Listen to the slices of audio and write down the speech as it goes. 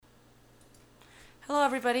Hello,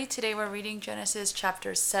 everybody. Today we're reading Genesis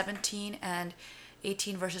chapters 17 and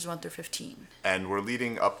 18, verses 1 through 15. And we're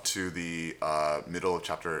leading up to the middle of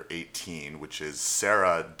chapter 18, which is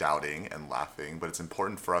Sarah doubting and laughing. But it's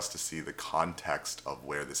important for us to see the context of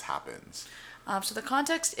where this happens. So the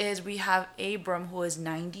context is we have Abram, who is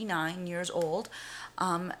 99 years old,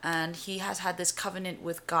 and he has had this covenant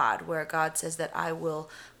with God, where God says that I will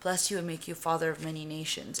bless you and make you father of many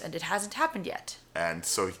nations, and it hasn't happened yet. And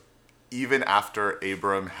so even after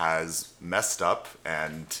Abram has messed up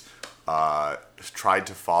and tried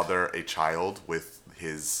to father a child with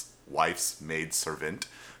his wife's maidservant,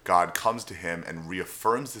 God comes to him and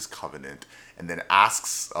reaffirms this covenant and then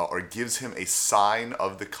asks or gives him a sign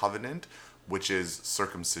of the covenant, which is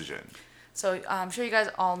circumcision. So I'm sure you guys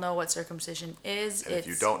all know what circumcision is. And if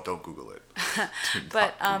you don't Google it.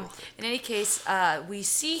 But in any case, we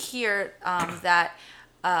see here that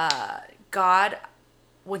God,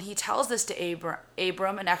 when he tells this to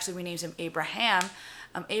Abram, and actually renames him Abraham,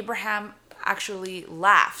 Abraham actually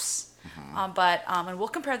laughs. Mm-hmm. And we'll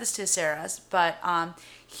compare this to Sarah's, but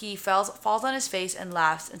he falls on his face and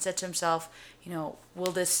laughs and said to himself,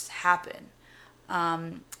 will this happen?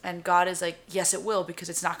 And God is like, yes, it will, because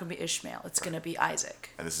it's not going to be Ishmael. It's going to be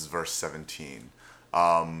Isaac. And this is verse 17.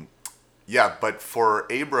 But for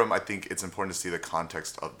Abram, I think it's important to see the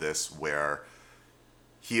context of this, where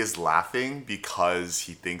he is laughing because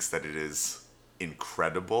he thinks that it is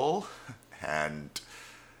incredible and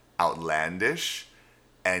outlandish.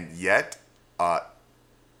 And yet, the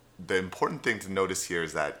important thing to notice here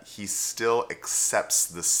is that he still accepts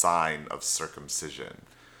the sign of circumcision.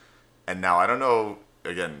 And now, I don't know,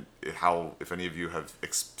 again, if any of you have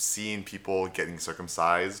seen people getting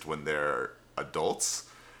circumcised when they're adults.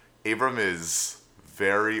 Abram is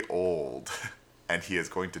very old, and he is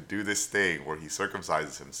going to do this thing where he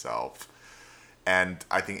circumcises himself. And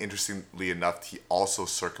I think, interestingly enough, he also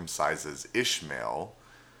circumcises Ishmael.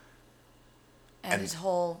 And his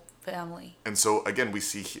whole family. And so, again, we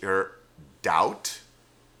see here doubt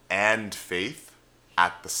and faith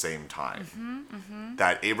at the same time.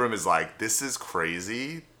 That Abram is like, this is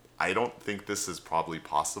crazy. I don't think this is probably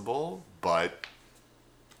possible, but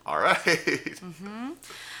all right.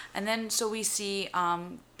 And then so we see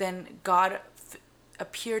then God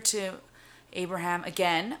appeared to Abraham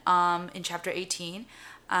again in chapter 18,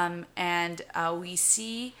 and we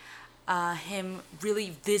see him really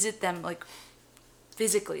visit them like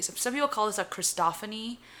physically. So some people call this a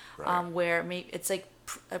Christophany, Right. where it's like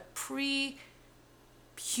a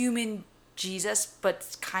human Jesus,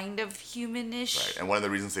 but kind of humanish. Right. And one of the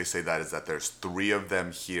reasons they say that is that there's 3 of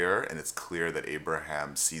them here, and it's clear that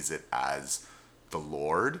Abraham sees it as the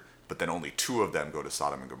Lord, but then only 2 of them go to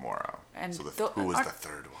Sodom and Gomorrah. And So who was the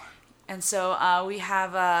third one? And so we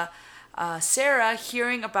have Sarah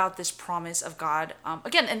hearing about this promise of God.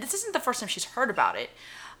 Again, and this isn't the first time she's heard about it,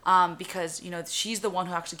 because she's the one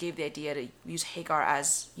who actually gave the idea to use Hagar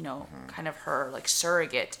as kind of her like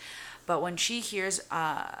surrogate. But when she hears,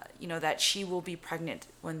 that she will be pregnant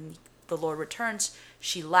when the Lord returns,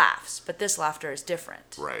 she laughs. But this laughter is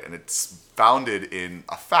different. Right, and it's founded in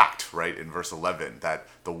a fact, right, in verse 11, that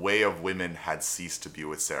the way of women had ceased to be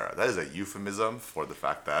with Sarah. That is a euphemism for the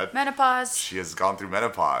fact that Menopause. she has gone through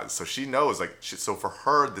menopause. So she knows, so for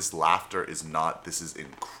her, this laughter is not, this is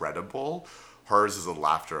incredible. Hers is a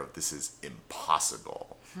laughter of, this is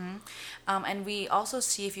impossible. And we also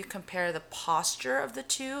see, if you compare the posture of the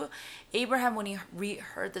two, Abraham, when he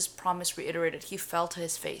heard this promise reiterated, he fell to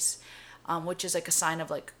his face, which is like a sign of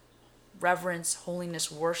like reverence, holiness,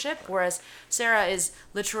 worship. Whereas Sarah is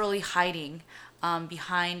literally hiding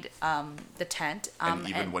behind the tent. And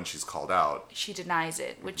even when she's called out, she denies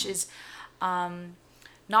it, which is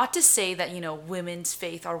not to say that, women's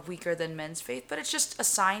faith are weaker than men's faith, but it's just a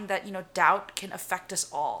sign that, doubt can affect us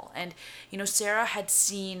all. And, Sarah had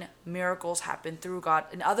seen miracles happen through God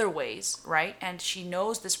in other ways, right? And she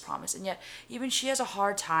knows this promise. And yet, even she has a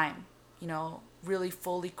hard time, really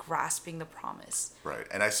fully grasping the promise. Right.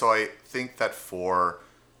 And I think that for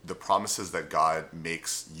the promises that God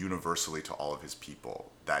makes universally to all of his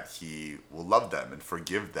people, that he will love them and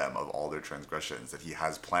forgive them of all their transgressions, that he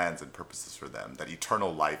has plans and purposes for them, that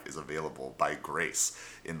eternal life is available by grace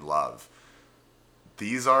in love.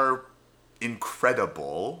 These are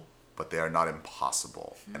incredible, but they are not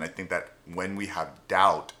impossible. And I think that when we have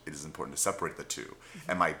doubt, it is important to separate the two.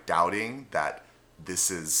 Am I doubting that this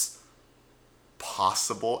is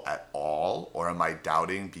possible at all, or am I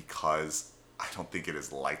doubting because I don't think it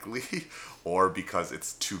is likely, or because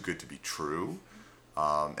it's too good to be true?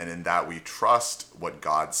 And in that we trust what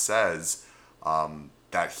God says,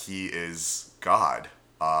 that he is God,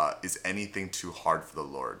 Is anything too hard for the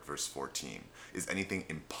Lord? Verse 14. Is anything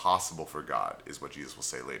impossible for God? Is what Jesus will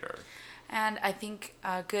say later. And I think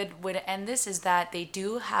a good way to end this is that they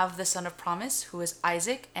do have the son of promise, who is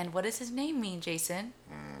Isaac. And what does his name mean, Jason?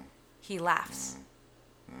 He laughs.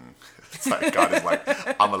 It's like God is like,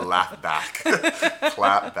 I'm going to laugh back,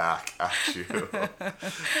 clap back at you.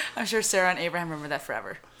 I'm sure Sarah and Abraham remember that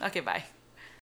forever. Okay, bye.